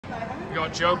We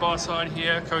got Joe Bosshard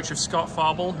here, coach of Scott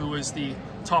Fauble, who was the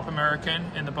top American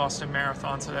in the Boston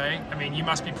Marathon today. I mean, you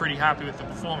must be pretty happy with the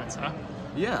performance, huh?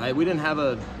 Yeah, we didn't have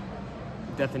a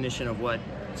definition of what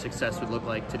success would look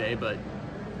like today, but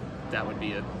that would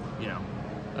be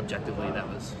objectively that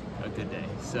was a good day.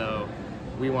 So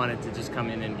we wanted to just come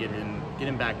in and get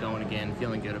him back going again,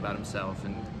 feeling good about himself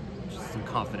and just some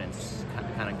confidence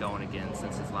kind of going again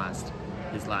since his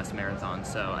last marathon.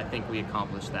 So I think we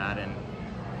accomplished that, and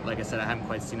like I said, I haven't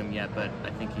quite seen him yet, but I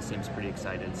think he seems pretty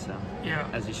excited, so yeah,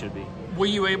 as he should be. Were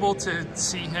you able to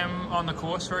see him on the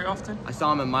course very often? I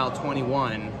saw him at mile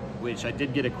 21, which I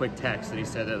did get a quick text that he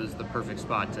said that was the perfect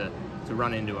spot to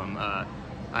run into him.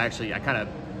 I kind of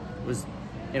was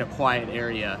in a quiet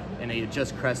area, and he had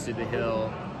just crested the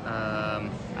hill.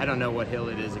 I don't know what hill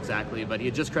it is exactly, but he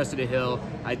had just crested a hill.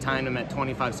 I timed him at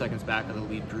 25 seconds back of the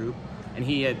lead group, and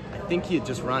I think he had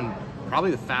just run probably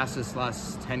the fastest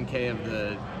last 10K of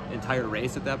the entire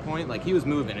race at that point. Like, he was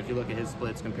moving if you look at his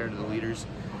splits compared to the leaders,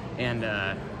 and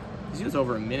he was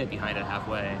over a minute behind at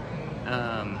halfway.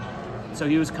 So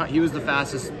he was the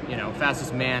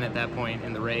fastest man at that point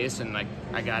in the race, and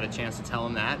I got a chance to tell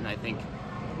him that, and I think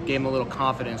gave him a little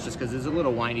confidence just because it's a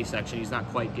little windy section. He's not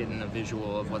quite getting a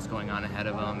visual of what's going on ahead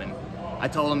of him, and I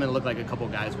told him it looked like a couple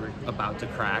guys were about to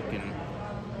crack, and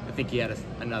I think he had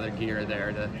another gear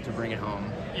there to bring it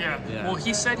home. Yeah. Well,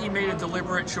 he said he made a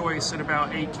deliberate choice at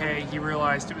about 8K. He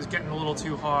realized it was getting a little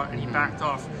too hot, and he backed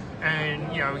off.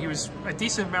 And he was a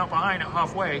decent amount behind at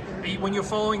halfway. When you're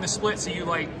following the splits, are you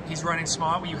he's running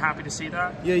smart? Were you happy to see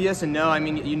that? Yeah, yes and no. I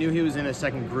mean, you knew he was in a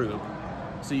second group,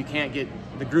 so you can't get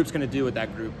the group's going to do what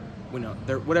that group.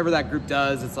 Whatever that group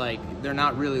does, it's like they're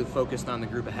not really focused on the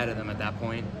group ahead of them at that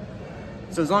point.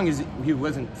 So as long as he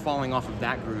wasn't falling off of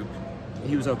that group,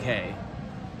 he was okay.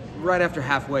 Right after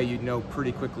halfway, you'd know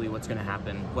pretty quickly what's going to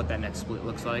happen, what that next split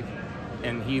looks like.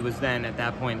 And he was then at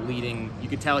that point leading. You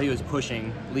could tell he was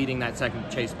pushing, leading that second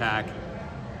chase pack.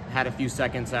 Had a few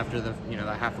seconds after the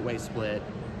the halfway split.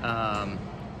 At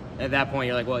that point,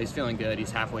 you're like, well, he's feeling good.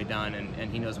 He's halfway done,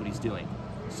 and he knows what he's doing.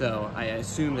 So I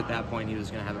assumed at that point he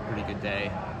was going to have a pretty good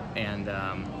day, and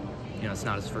it's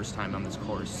not his first time on this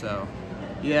course. So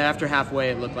yeah, after halfway,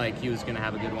 it looked like he was going to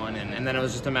have a good one, and then it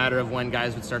was just a matter of when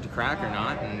guys would start to crack or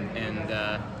not, and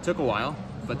it took a while,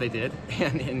 but they did,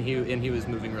 and he was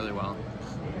moving really well.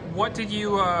 What did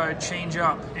you change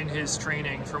up in his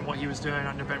training from what he was doing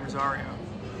under Ben Rosario?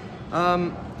 I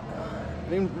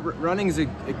mean, running is a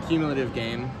cumulative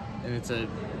game, and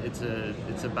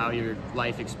it's about your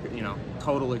life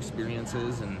total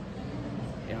experiences, and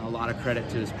a lot of credit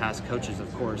to his past coaches,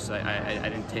 of course. I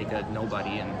didn't take a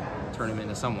nobody and turn him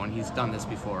into someone. He's done this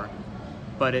before,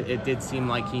 but it did seem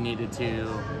like he needed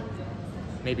to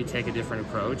maybe take a different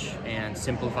approach and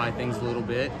simplify things a little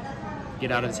bit,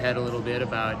 get out of his head a little bit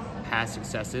about past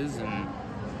successes,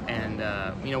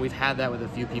 and we've had that with a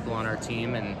few people on our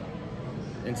team,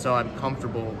 and so I'm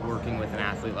comfortable working with an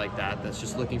athlete like that that's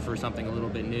just looking for something a little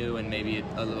bit new and maybe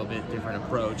a little bit different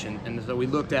approach. And so we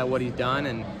looked at what he's done,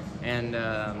 and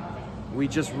we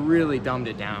just really dumbed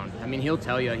it down. I mean, he'll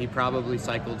tell you he probably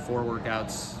cycled 4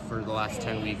 workouts for the last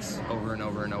 10 weeks over and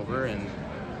over and over, and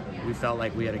we felt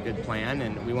like we had a good plan,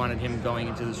 and we wanted him going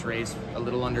into this race a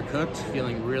little undercooked,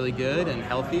 feeling really good and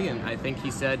healthy. And I think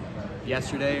he said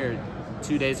yesterday or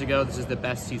 2 days ago, this is the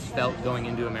best he's felt going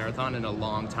into a marathon in a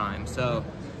long time. So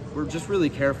we're just really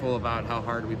careful about how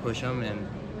hard we push him, and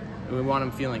we want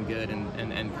him feeling good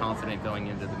and confident going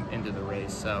into the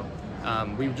race. So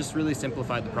we just really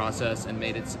simplified the process and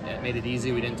made it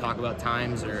easy. We didn't talk about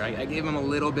times, or I gave him a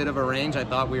little bit of a range I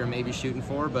thought we were maybe shooting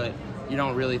for, but you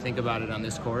don't really think about it on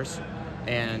this course.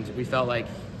 And we felt like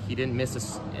he didn't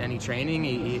miss any training.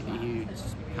 He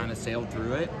just kind of sailed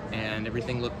through it, and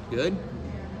everything looked good.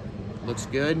 Looks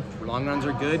good. Long runs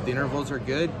are good. The intervals are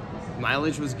good.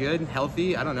 Mileage was good.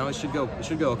 Healthy. I don't know. It should go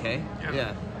okay.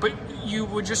 Yeah. But you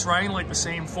were just running the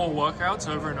same 4 workouts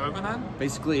over and over then?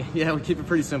 Basically, yeah. We keep it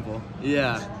pretty simple.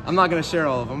 Yeah. I'm not gonna share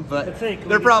all of them, but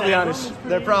they're probably on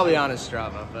his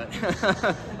Strava.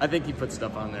 But I think he put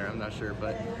stuff on there. I'm not sure,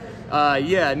 but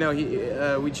yeah. No.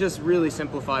 We just really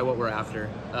simplify what we're after.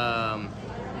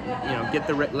 Get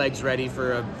the legs ready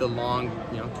for the long,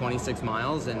 26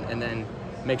 miles, and then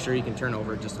make sure you can turn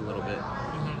over just a little bit.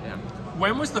 Yeah.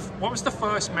 What was the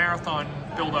first marathon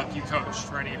build-up you coached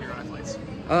for any of your athletes?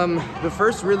 The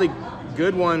first really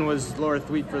good one was Laura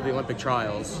Thweet for the Olympic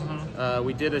trials.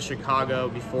 We did a Chicago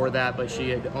before that, but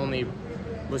she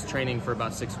was training for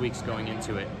about 6 weeks going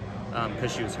into it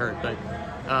because she was hurt. But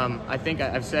I think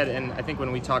I've said, and I think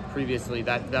when we talked previously,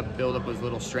 that build-up was a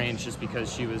little strange just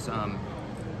because she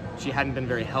hadn't been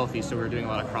very healthy, so we were doing a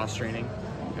lot of cross training.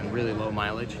 and really low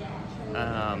mileage.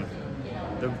 And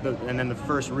then the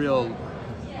first real,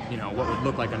 what would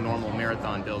look like a normal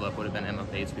marathon buildup would have been Emma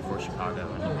Bates before Chicago.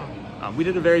 And we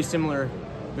did a very similar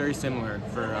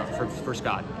for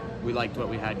Scott. We liked what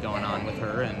we had going on with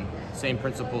her, and same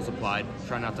principles applied.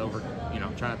 Try not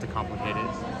to complicate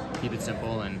it. Keep it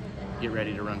simple and get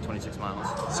ready to run 26 miles.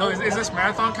 So is this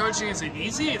marathon coaching, is it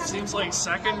easy? It seems like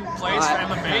second place for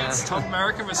Emma Bates, top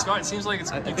American for Scott. It seems like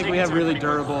it's. I think we have really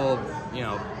durable,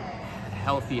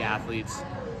 healthy athletes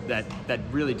that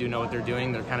really do know what they're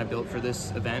doing. They're kind of built for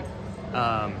this event.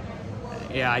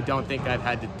 I don't think I've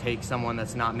had to take someone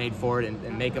that's not made for it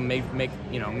and make them make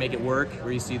it work.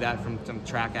 Where you see that from some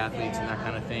track athletes and that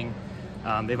kind of thing.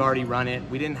 They've already run it.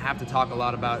 We didn't have to talk a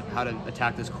lot about how to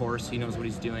attack this course. He knows what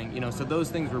he's doing. So those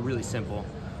things were really simple.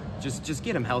 Just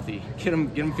get him healthy, get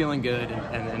him feeling good,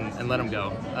 and let him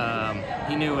go.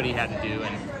 He knew what he had to do,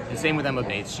 and same with Emma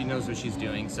Bates. She knows what she's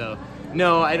doing. So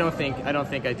no, I don't think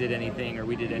I did anything or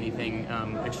we did anything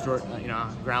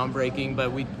groundbreaking.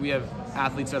 But we have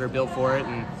athletes that are built for it,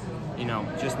 and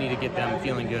just need to get them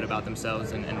feeling good about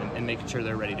themselves and making sure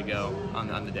they're ready to go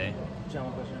on the day. John,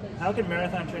 one question. How can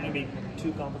marathon training be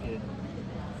too complicated?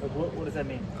 Like, what does that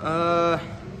mean?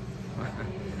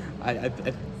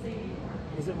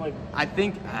 Is it like? I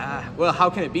think. Well, how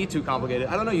can it be too complicated?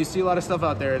 I don't know. You see a lot of stuff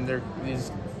out there, and they're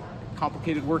these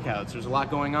complicated workouts. There's a lot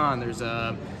going on. There's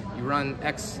you run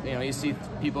X. You see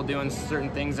people doing certain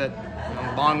things at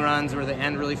long runs where they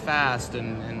end really fast,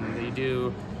 and they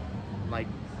do like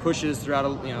pushes throughout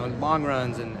long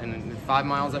runs and 5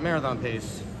 miles at marathon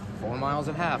pace, 4 miles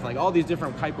at half, like all these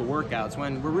different type of workouts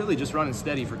when we're really just running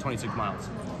steady for 26 miles.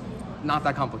 Not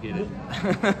that complicated.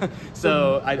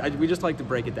 So we just like to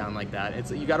break it down like that.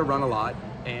 You got to run a lot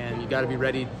and you got to be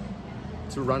ready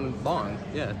to run long.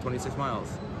 26 miles.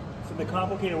 So the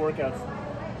complicated workouts,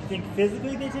 do you think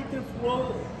physically they take their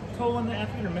toll on the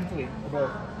athlete or mentally? Or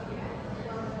both?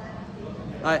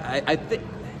 I think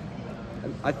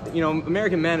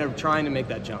American men are trying to make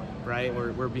that jump, right?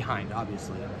 We're behind,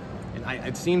 obviously. And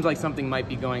it seems like something might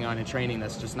be going on in training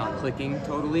that's just not clicking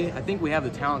totally. I think we have the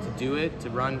talent to do it, to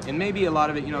run, and maybe a lot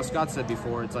of it, Scott said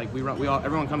before, it's like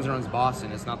everyone comes and runs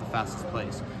Boston, it's not the fastest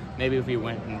place. Maybe if we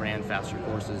went and ran faster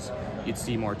courses, you'd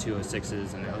see more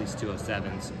 206s and at least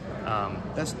 207s.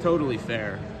 That's totally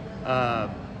fair.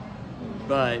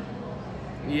 But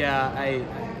yeah,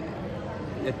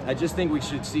 I just think we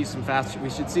should see some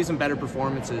better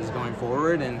performances going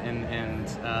forward, and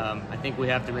I think we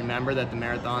have to remember that the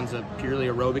marathon's a purely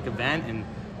aerobic event, and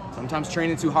sometimes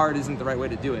training too hard isn't the right way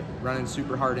to do it. Running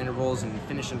super hard intervals and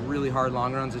finishing really hard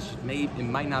long runs, it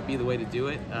might not be the way to do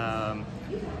it.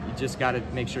 You just got to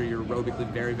make sure you're aerobically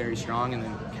very, very strong, and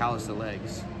then callous the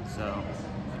legs. So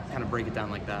kind of break it down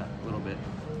like that a little bit.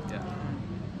 Yeah.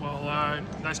 Well,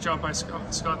 nice job by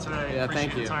Scott today. Yeah,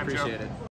 Appreciate thank you. Time, Appreciate Joe. it.